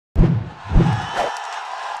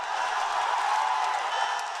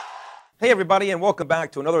Hey, everybody, and welcome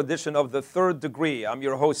back to another edition of The Third Degree. I'm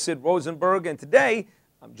your host, Sid Rosenberg, and today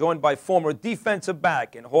I'm joined by former defensive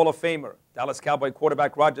back and Hall of Famer, Dallas Cowboy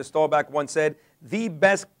quarterback Roger Starbauch once said, the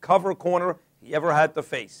best cover corner he ever had to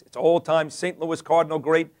face. It's all-time St. Louis Cardinal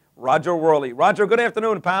great, Roger Wehrli. Roger, good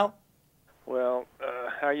afternoon, pal. Well,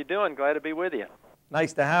 how are you doing? Glad to be with you.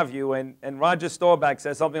 Nice to have you. And Roger Starbauch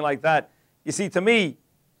says something like that. You see, to me,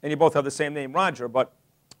 and you both have the same name, Roger, but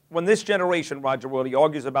when this generation, Roger Wehrli,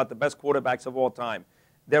 argues about the best quarterbacks of all time,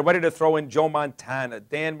 they're ready to throw in Joe Montana,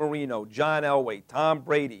 Dan Marino, John Elway, Tom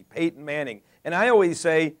Brady, Peyton Manning. And I always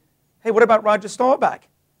say, hey, what about Roger Starbauch?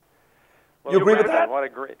 Well, you agree with that? What a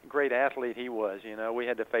great athlete he was. You know, we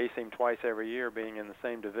had to face him twice every year being in the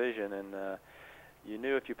same division, and you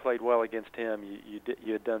knew if you played well against him,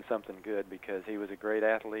 you had done something good because he was a great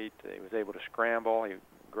athlete. He was able to scramble. He was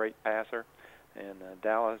a great passer, and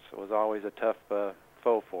Dallas was always a tough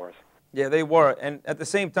foe for us. Yeah, they were. And at the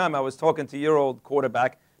same time, I was talking to your old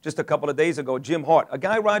quarterback just a couple of days ago, Jim Hart, a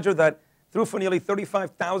guy, Roger, that threw for nearly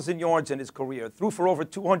 35,000 yards in his career, threw for over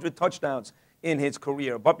 200 touchdowns in his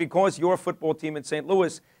career. But because your football team in St.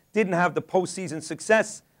 Louis didn't have the postseason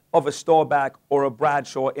success of a Starbauch or a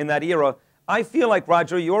Bradshaw in that era, I feel like,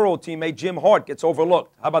 Roger, your old teammate Jim Hart gets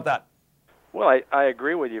overlooked. How about that? Well, I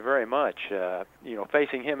agree with you very much. You know,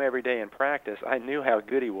 facing him every day in practice, I knew how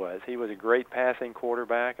good he was. He was a great passing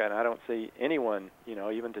quarterback, and I don't see anyone, you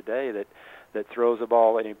know, even today that throws the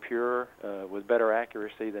ball any pure with better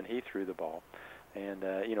accuracy than he threw the ball. And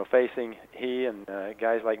you know, facing he and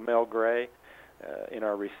guys like Mel Gray in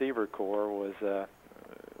our receiver corps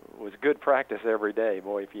was good practice every day.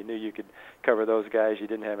 Boy, if you knew you could cover those guys, you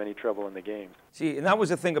didn't have any trouble in the games. See, and that was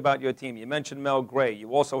the thing about your team. You mentioned Mel Gray.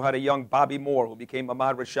 You also had a young Bobby Moore who became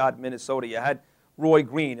Ahmad Rashad in Minnesota. You had Roy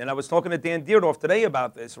Green. And I was talking to Dan Dierdorf today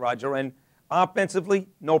about this, Roger, and offensively,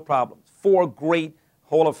 no problems. Four great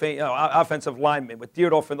Hall of Fame offensive linemen with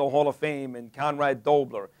Dierdorf in the Hall of Fame and Conrad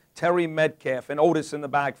Dobler, Terry Metcalf, and Otis in the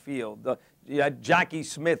backfield. You had Jackie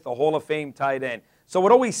Smith, the Hall of Fame tight end. So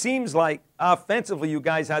it always seems like offensively you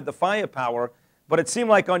guys had the firepower, but it seemed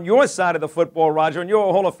like on your side of the football, Roger, and you're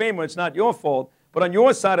a Hall of Famer, it's not your fault, but on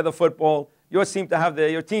your side of the football, your team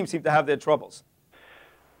seemed to have their troubles.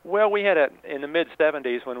 Well, we had in the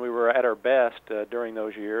mid-'70s when we were at our best during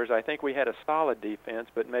those years, I think we had a solid defense,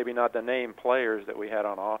 but maybe not the name players that we had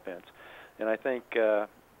on offense. And I think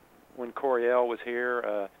when Coryell was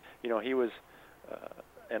here, you know, he was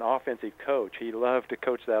an offensive coach. He loved to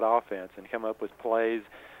coach that offense and come up with plays,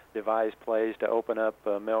 devise plays to open up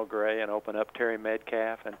Mel Gray and open up Terry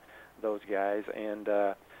Metcalf and those guys. And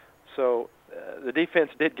so the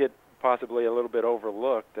defense did get possibly a little bit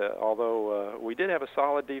overlooked, although we did have a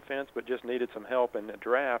solid defense but just needed some help in the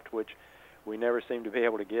draft, which we never seemed to be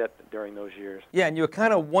able to get during those years. Yeah, and you were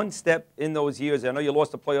kind of one step in those years. I know you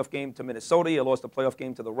lost a playoff game to Minnesota. You lost a playoff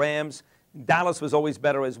game to the Rams. Dallas was always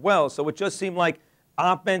better as well. So it just seemed like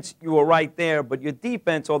offense, you were right there, but your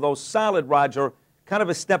defense, although solid, Roger, kind of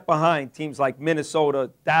a step behind teams like Minnesota,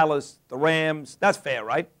 Dallas, the Rams. That's fair,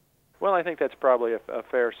 right? Well, I think that's probably a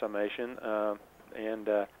fair summation.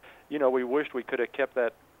 You know, we wished we could have kept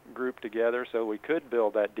that group together so we could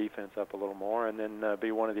build that defense up a little more and then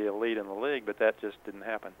be one of the elite in the league, but that just didn't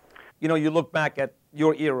happen. You know, you look back at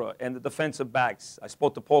your era and the defensive backs. I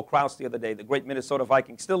spoke to Paul Krause the other day, the great Minnesota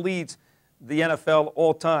Viking, still leads the NFL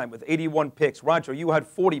all time with 81 picks. Roger, you had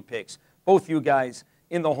 40 picks, both you guys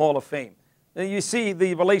in the Hall of Fame. And you see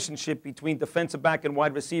the relationship between defensive back and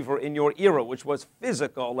wide receiver in your era, which was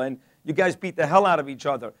physical, and you guys beat the hell out of each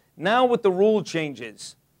other. Now with the rule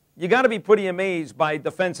changes, you got to be pretty amazed by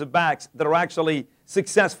defensive backs that are actually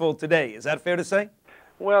successful today. Is that fair to say?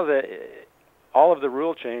 Well, all of the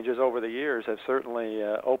rule changes over the years have certainly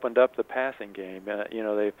opened up the passing game. You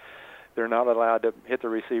know, they're not allowed to hit the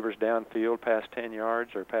receivers downfield past 10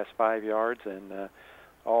 yards or past 5 yards, and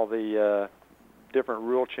all the different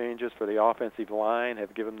rule changes for the offensive line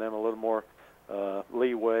have given them a little more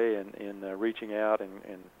leeway in reaching out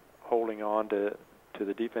and holding on to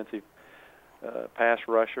the defensive pass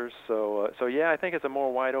rushers. So yeah, I think it's a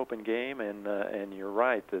more wide open game, and you're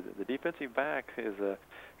right. The defensive back is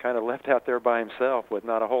kind of left out there by himself with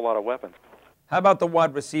not a whole lot of weapons. How about the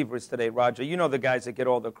wide receivers today, Roger? You know the guys that get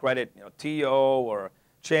all the credit, you know, T.O. or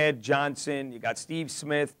Chad Johnson. You got Steve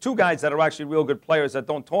Smith, two guys that are actually real good players that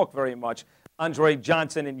don't talk very much. Andre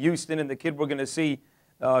Johnson in Houston, and the kid we're going to see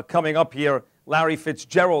coming up here, Larry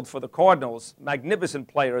Fitzgerald for the Cardinals. Magnificent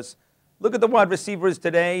players. Look at the wide receivers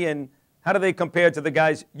today, and how do they compare to the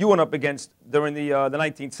guys you went up against during the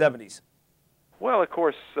 1970s? Well, of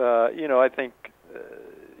course, you know, I think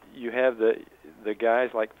you have the guys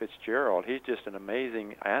like Fitzgerald. He's just an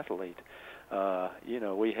amazing athlete. You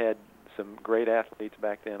know, we had some great athletes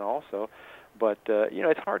back then also. But,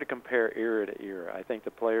 it's hard to compare era to era. I think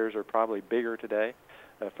the players are probably bigger today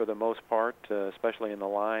for the most part, especially in the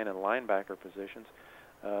line and linebacker positions.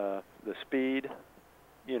 The speed,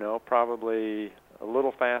 probably a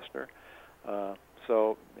little faster.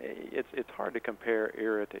 So it's hard to compare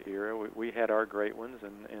era to era. We had our great ones,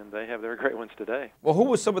 and they have their great ones today. Well, who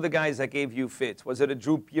were some of the guys that gave you fits? Was it a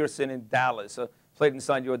Drew Pearson in Dallas, played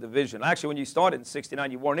inside your division? Actually, when you started in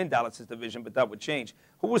 '69, you weren't in Dallas's division, but that would change.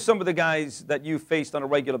 Who were some of the guys that you faced on a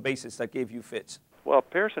regular basis that gave you fits? Well,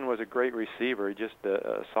 Pearson was a great receiver, just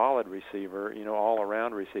a solid receiver,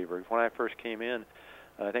 all-around receiver. When I first came in,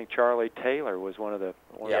 I think Charlie Taylor was one of the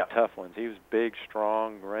tough ones. He was big,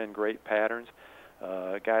 strong, ran great patterns.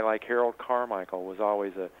 A guy like Harold Carmichael was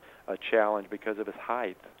always a challenge because of his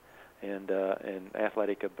height and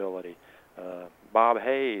athletic ability. Bob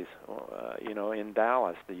Hayes, in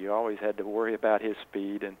Dallas, you always had to worry about his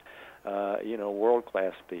speed and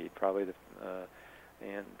world-class speed, probably.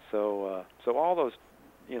 And so all those,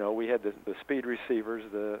 we had the speed receivers,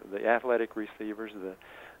 the athletic receivers,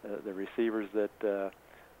 the receivers that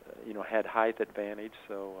had height advantage.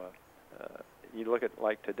 So you look at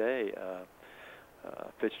like today.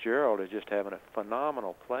 Fitzgerald is just having a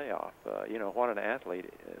phenomenal playoff. What an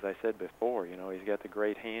athlete. As I said before, he's got the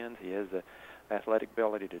great hands. He has the athletic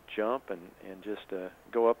ability to jump and just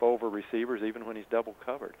go up over receivers even when he's double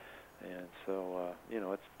covered. And so,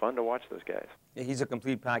 it's fun to watch those guys. Yeah, he's a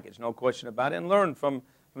complete package, no question about it, and learn from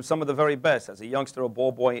some of the very best. As a youngster, a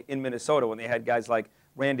ball boy in Minnesota, when they had guys like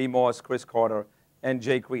Randy Moss, Chris Carter, and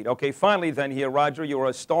Jake Reed. Okay, finally then here, Roger, you're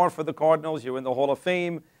a star for the Cardinals. You're in the Hall of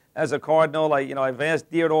Fame. As a Cardinal, I've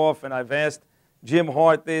asked Dierdorf and I've asked Jim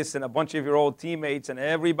Hart this and a bunch of your old teammates, and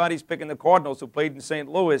everybody's picking the Cardinals who played in St.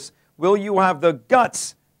 Louis. Will you have the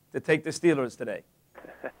guts to take the Steelers today?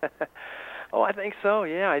 Oh, I think so.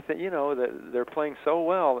 Yeah, I think they're playing so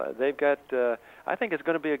well. They've got. I think it's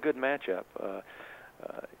going to be a good matchup.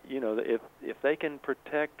 If they can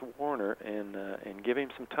protect Warner and give him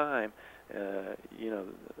some time,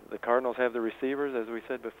 the Cardinals have the receivers, as we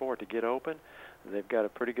said before, to get open. They've got a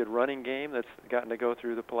pretty good running game that's gotten to go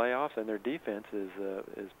through the playoffs, and their defense is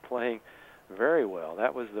playing very well.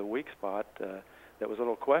 That was the weak spot that was a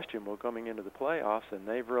little questionable coming into the playoffs, and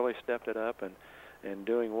they've really stepped it up and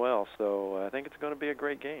doing well. So I think it's going to be a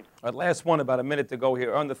great game. All right, last one, about a minute to go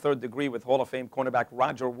here. On the third degree with Hall of Fame cornerback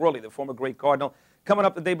Roger Wehrli, the former great Cardinal. Coming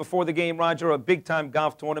up the day before the game, Roger, a big-time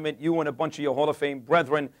golf tournament. You and a bunch of your Hall of Fame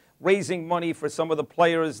brethren raising money for some of the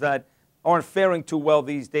players that aren't faring too well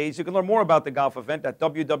these days. You can learn more about the golf event at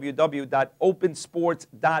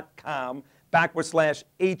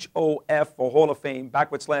www.opensports.com/HOF for Hall of Fame,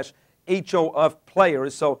 /HOF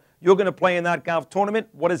players. So you're going to play in that golf tournament.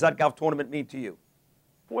 What does that golf tournament mean to you?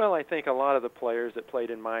 Well, I think a lot of the players that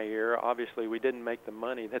played in my era, obviously we didn't make the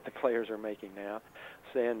money that the players are making now.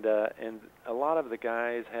 And a lot of the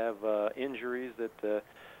guys have injuries that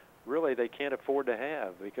really they can't afford to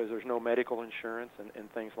have because there's no medical insurance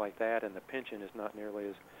and things like that, and the pension is not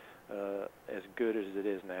nearly as good as it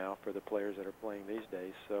is now for the players that are playing these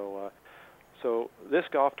days. So this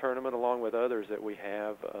golf tournament, along with others that we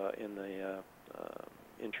have in the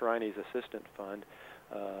Intrini's Assistant Fund,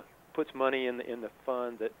 puts money in the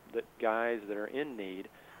fund that guys that are in need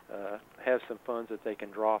have some funds that they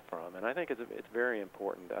can draw from, and I think it's very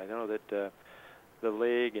important. I know that the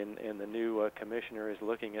league and the new commissioner is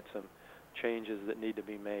looking at some changes that need to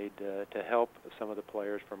be made to help some of the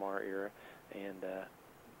players from our era, and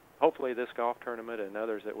hopefully this golf tournament and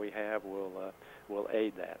others that we have will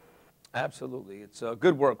aid that. Absolutely. It's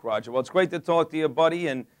good work, Roger. Well, it's great to talk to you, buddy,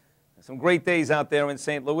 and some great days out there in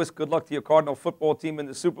St. Louis. Good luck to your Cardinal football team in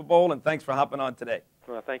the Super Bowl, and thanks for hopping on today.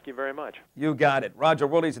 Well, thank you very much. You got it. Roger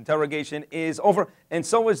Wehrli's interrogation is over, and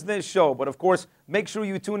so is this show. But, of course, make sure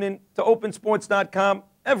you tune in to opensports.com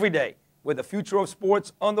every day, where the future of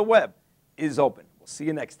sports on the web is open. We'll see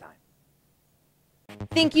you next time.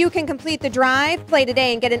 Think you can complete the drive? Play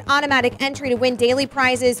today and get an automatic entry to win daily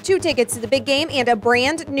prizes, 2 tickets to the big game, and a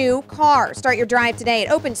brand new car. Start your drive today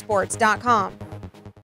at opensports.com.